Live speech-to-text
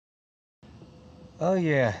Oh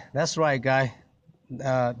yeah, that's right, guy.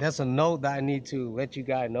 That's a note that I need to let you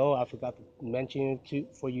guys know. I forgot to mention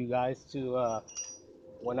it for you guys to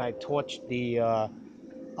when I torch the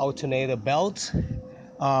alternator belt.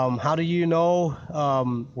 How do you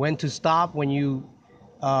know when to stop when you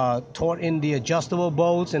torque in the adjustable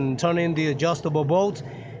bolts and turn in the adjustable bolts?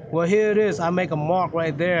 Well, here it is. I make a mark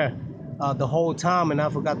right there the whole time, and I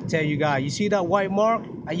forgot to tell you guys. You see that white mark?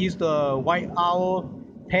 I used the white owl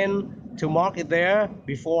pen to mark it there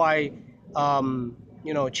before I,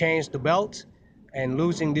 change the belt and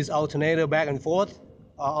losing this alternator back and forth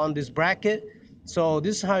on this bracket. So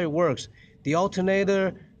this is how it works. The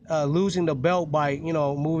alternator losing the belt by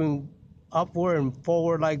moving upward and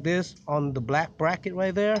forward like this on the black bracket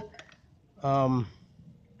right there. Um,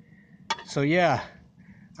 so yeah,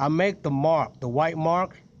 I make the mark, the white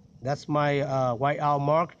mark. That's my white owl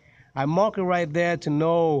mark. I mark it right there to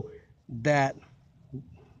know that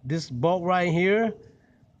this bolt right here,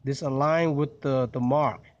 this aligned with the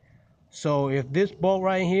mark. So if this bolt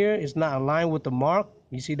right here is not aligned with the mark,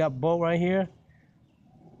 you see that bolt right here,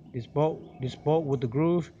 this bolt with the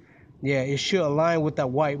groove, yeah, it should align with that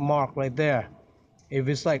white mark right there. If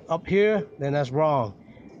it's like up here, then that's wrong.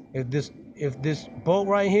 If this bolt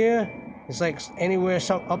right here is like anywhere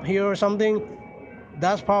up here or something,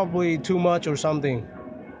 that's probably too much or something,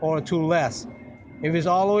 or too less. If it's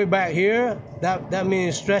all the way back here, that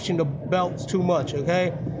means stretching the belts too much.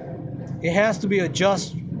 Okay, it has to be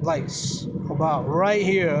adjust like about right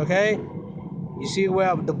here. Okay, you see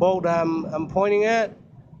where the bolt I'm pointing at?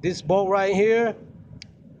 This bolt right here,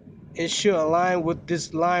 it should align with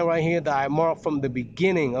this line right here that I marked from the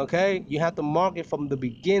beginning. Okay, you have to mark it from the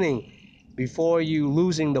beginning before you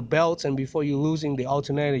losing the belts and before you losing the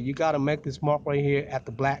alternator. You got to make this mark right here at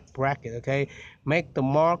the black bracket. Okay, make the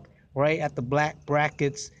mark right at the black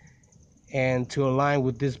brackets and to align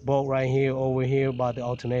with this bolt right here over here by the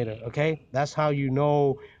alternator. Okay, that's how you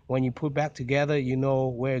know when you put back together, you know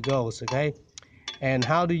where it goes. Okay, and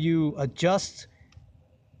how do you adjust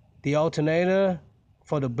the alternator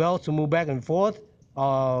for the belt to move back and forth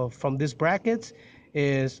from this brackets?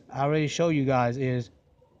 Is I already show you guys, is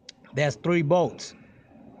there's 3 bolts,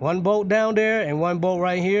 one bolt down there and one bolt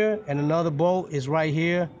right here, and another bolt is right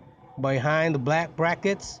here behind the black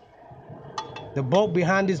brackets. The bolt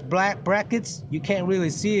behind these black brackets, you can't really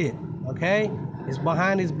see it. Okay, it's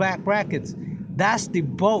behind these black brackets. That's the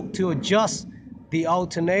bolt to adjust the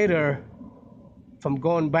alternator from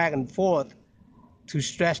going back and forth to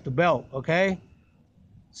stretch the belt. Okay,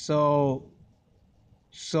 so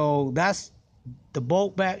that's the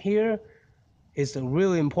bolt back here. Is a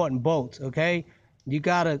really important bolt. Okay, you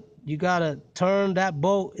gotta turn that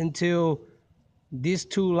bolt until these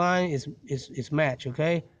two lines is matched.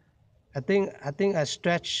 Okay, I think I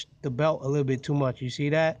stretched the belt a little bit too much. You see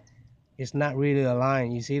that? It's not really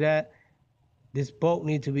aligned. You see that? This bolt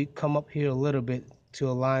needs to be come up here a little bit to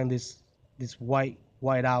align this white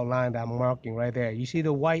outline that I'm marking right there. You see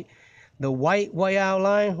the white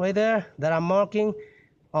outline right there that I'm marking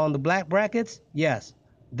on the black brackets? Yes,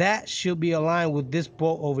 that should be aligned with this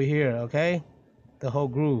bolt over here. Okay, the whole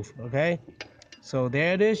groove. Okay, so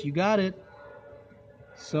there it is. You got it.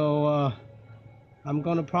 So I'm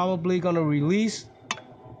probably gonna release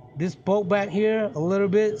this bolt back here a little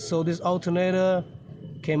bit so this alternator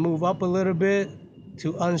can move up a little bit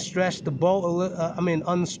to unstretch the bolt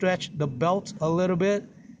unstretch the belt a little bit,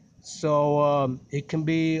 so it can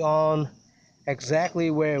be on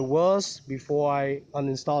exactly where it was before I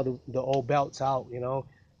uninstall the old belts out.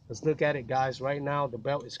 Let's look at it, guys. Right now the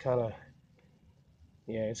belt is kind of,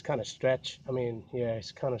 yeah, it's kind of stretched. Yeah,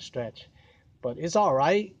 it's kind of stretched, but it's all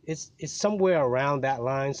right. It's somewhere around that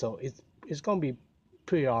line, so it's gonna be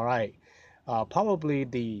pretty all right. Probably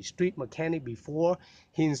the street mechanic, before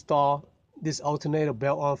he installed this alternator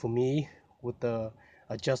belt on for me with the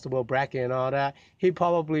adjustable bracket and all that, he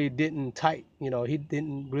probably didn't he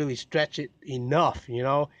didn't really stretch it enough.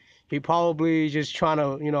 He probably just trying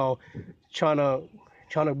to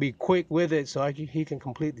trying to be quick with it so he can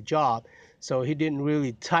complete the job. So he didn't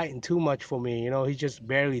really tighten too much for me. He just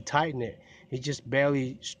barely tightened it. He's just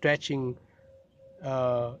barely stretching,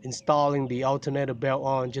 installing the alternator belt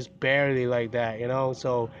on, just barely like that.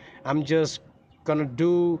 So I'm just gonna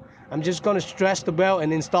do I'm just gonna stretch the belt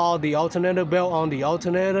and install the alternator belt on the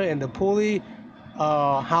alternator and the pulley,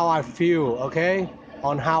 how I feel. Okay,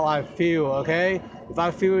 on how I feel. Okay, if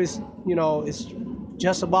I feel it's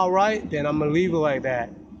just about right, then I'm gonna leave it like that.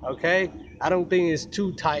 Okay, I don't think it's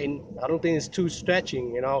too tight. I don't think it's too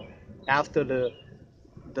stretching. After the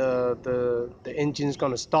engine's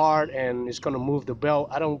gonna start and it's gonna move the belt,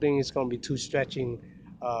 I don't think it's gonna be too stretching,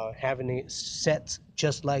 having it set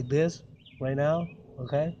just like this. right now.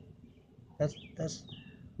 Okay,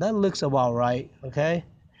 that looks about right. Okay,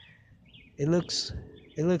 it looks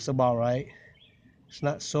about right. It's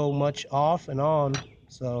not so much off and on,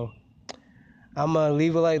 so I'm gonna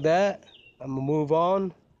leave it like that. I'm gonna move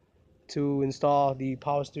on to install the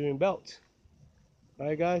power steering belt. All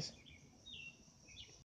right, guys.